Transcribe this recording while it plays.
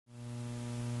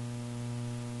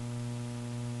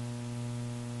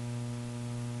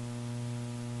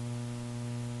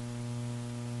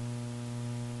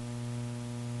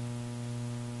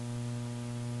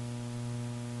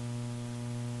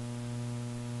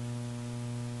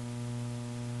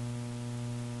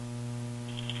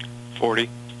40.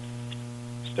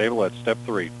 Stable at step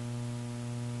 3.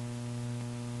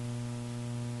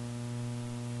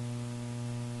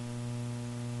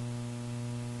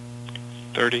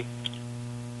 30.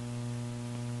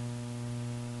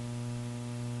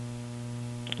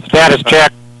 Status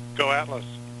check. Go Atlas.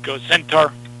 Go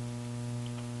Centaur.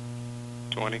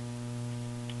 20.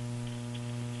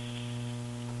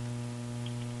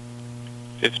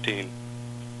 15.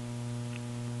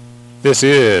 This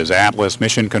is Atlas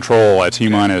Mission Control at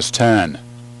T-minus 10,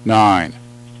 9,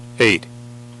 8,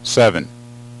 7,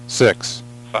 6,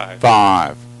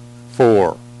 5,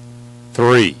 4,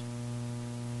 3.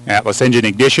 Atlas engine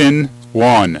ignition,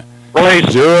 1,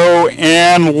 Release. 0,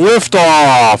 and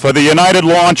liftoff of the United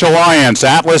Launch Alliance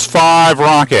Atlas V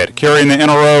rocket carrying the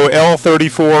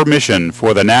NROL-34 mission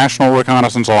for the National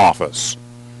Reconnaissance Office.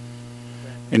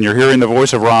 And you're hearing the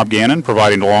voice of Rob Gannon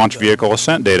providing the launch vehicle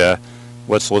ascent data.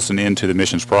 Let's listen in to the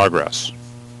mission's progress.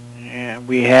 And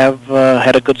we have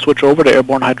had a good switch over to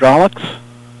airborne hydraulics.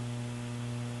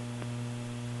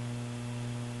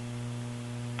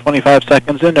 25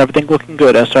 seconds in, everything looking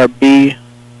good. SRB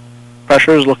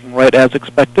pressure is looking right as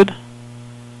expected.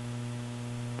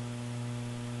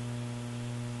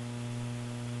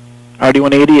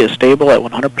 RD-180 is stable at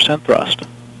 100% thrust.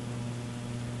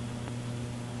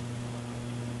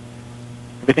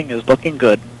 Everything is looking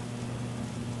good.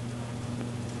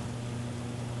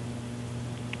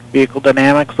 Vehicle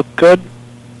dynamics look good.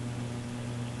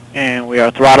 And we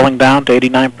are throttling down to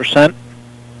 89%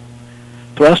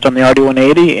 thrust on the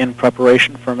RD-180 in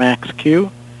preparation for max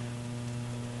Q.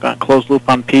 Got closed loop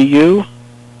on PU.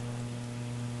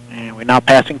 And we're now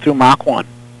passing through Mach 1.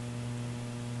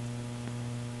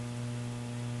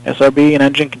 SRB and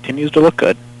engine continues to look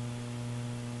good.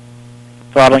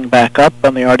 Throttling back up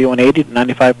on the RD-180 to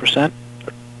 95%,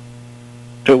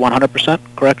 to 100%,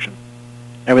 correction.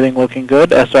 Everything looking good.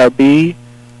 SRB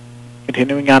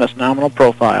continuing on its nominal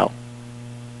profile.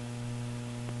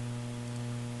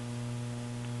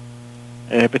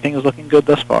 Everything is looking good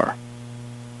thus far.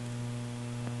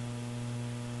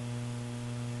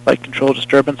 Flight control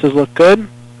disturbances look good.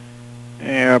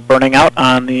 They're burning out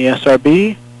on the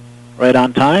SRB right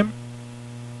on time.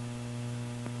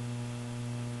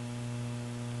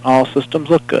 All systems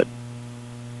look good.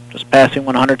 Just passing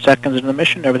 100 seconds into the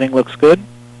mission, everything looks good.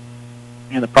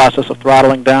 In the process of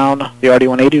throttling down the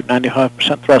RD-180 to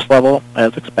 95% thrust level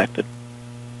as expected.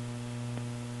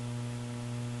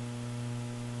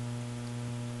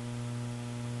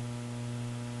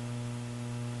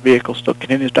 Vehicle still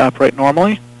continues to operate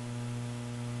normally.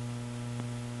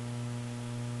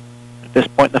 At this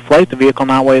point in the flight, the vehicle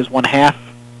now weighs 1/2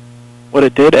 what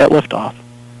it did at liftoff.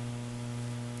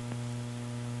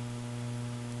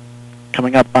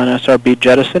 Coming up on SRB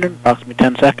jettison in approximately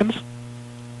 10 seconds.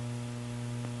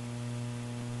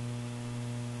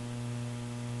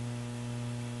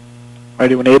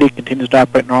 RD-180 continues to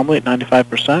operate normally at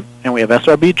 95%, and we have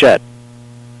SRB jet.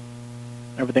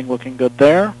 Everything looking good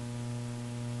there.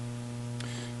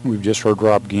 We've just heard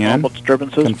Rob Gannon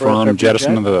disturbances confirm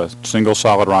jettison of the single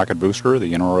solid rocket booster.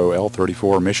 The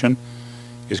NROL-34 mission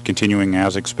is continuing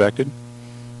as expected.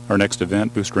 Our next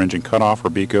event, booster engine cutoff,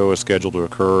 or BECO, is scheduled to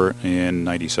occur in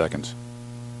 90 seconds.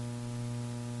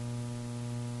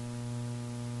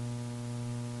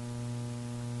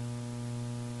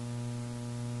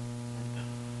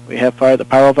 We have fired the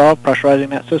power valve, pressurizing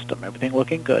that system. Everything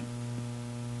looking good.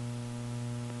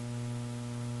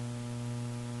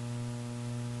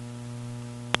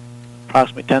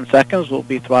 Approximately 10 seconds, we'll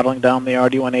be throttling down the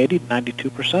RD-180 to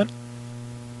 92%.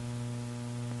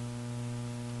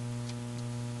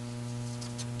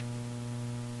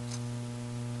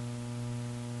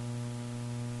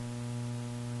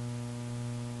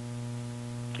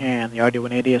 And the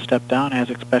RD-180 has stepped down as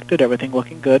expected. Everything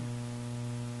looking good.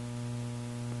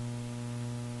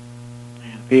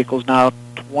 And the vehicle is now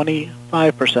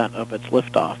 25% of its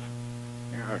liftoff.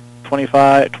 We are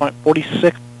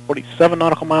 47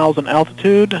 nautical miles in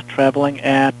altitude, traveling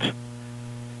at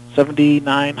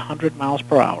 7,900 miles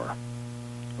per hour.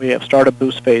 We have started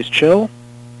boost phase chill.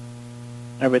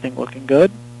 Everything looking good.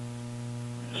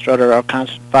 Started our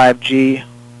constant 5G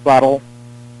throttle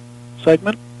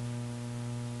segment.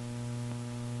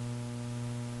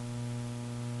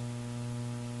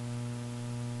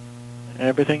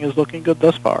 Everything is looking good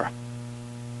thus far.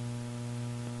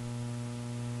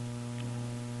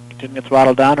 Continue to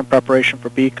throttle down in preparation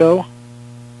for BECO.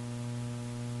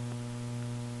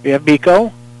 We have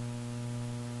BECO,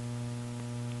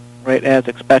 right as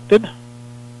expected.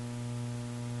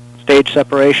 Stage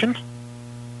separation.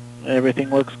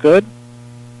 Everything looks good.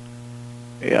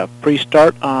 We have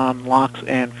pre-start on LOX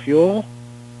and fuel.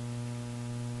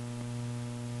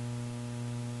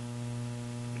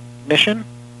 ignition.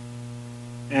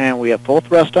 And we have full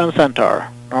thrust on Centaur.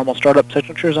 Normal startup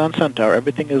signatures on Centaur.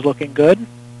 Everything is looking good.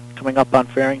 Coming up on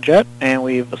fairing jet, and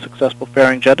we have a successful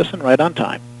fairing jettison right on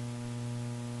time.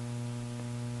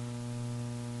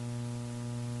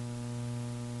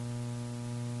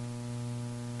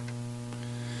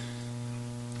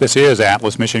 This is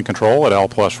Atlas Mission Control at L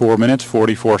plus 4 minutes,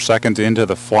 44 seconds into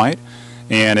the flight.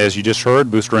 And as you just heard,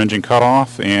 booster engine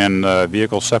cutoff and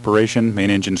vehicle separation,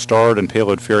 main engine start, and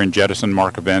payload fairing jettison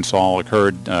mark events all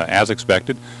occurred as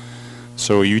expected.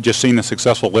 So you just seen the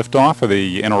successful liftoff of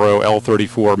the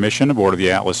NROL-34 mission aboard of the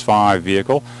Atlas V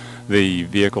vehicle. The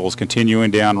vehicle is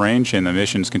continuing downrange and the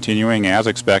mission is continuing as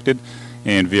expected,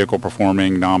 and vehicle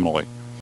performing nominally.